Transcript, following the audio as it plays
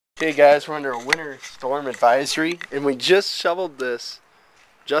Okay guys, we're under a winter storm advisory and we just shoveled this.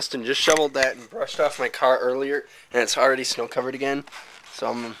 Justin just shoveled that and brushed off my car earlier and it's already snow covered again. So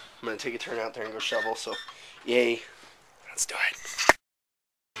I'm going to take a turn out there and go shovel, so yay. Let's do it.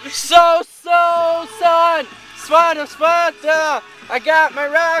 So, son, Sparta, I got my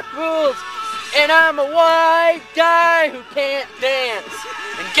rock rules and I'm a white guy who can't dance.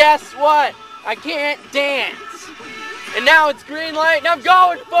 And guess what? I can't dance. And now it's green light and I'm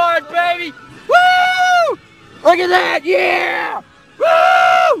going for it, baby! Woo! Look at that, yeah!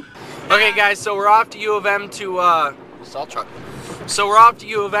 Woo! Okay guys, so we're off to U of M to, salt truck. So we're off to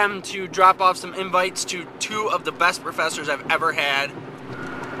U of M to drop off some invites to two of the best professors I've ever had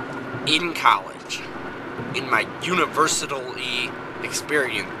in college. In my university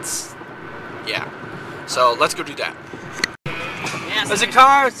experience. Yeah. So let's go do that. There's a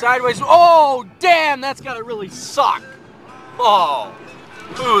car sideways. Oh, damn, that's gotta really suck. Oh.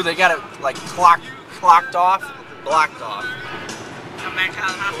 Ooh, they got it like blocked off. Come back out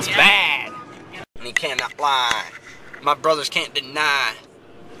of the house. It's bad. And he cannot lie. My brothers can't deny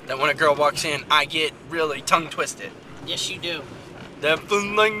that when a girl walks in, I get really tongue twisted. Yes, you do.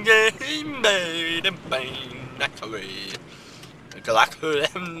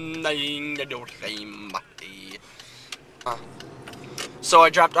 So I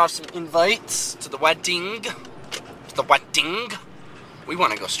dropped off some invites to the wedding. We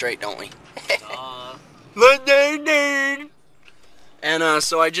want to go straight, don't we? And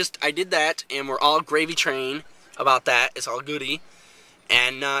so I did that, and we're all gravy train about that. It's all goody.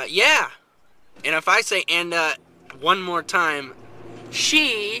 And yeah. And if I say one more time,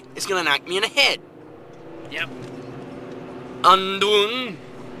 she is gonna knock me in the head. Yep. Undone.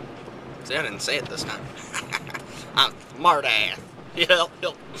 See, I didn't say it this time. I'm smart ass.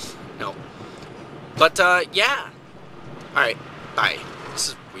 No. But yeah. Alright, bye. This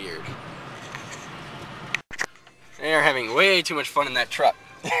is weird. They are having way too much fun in that truck.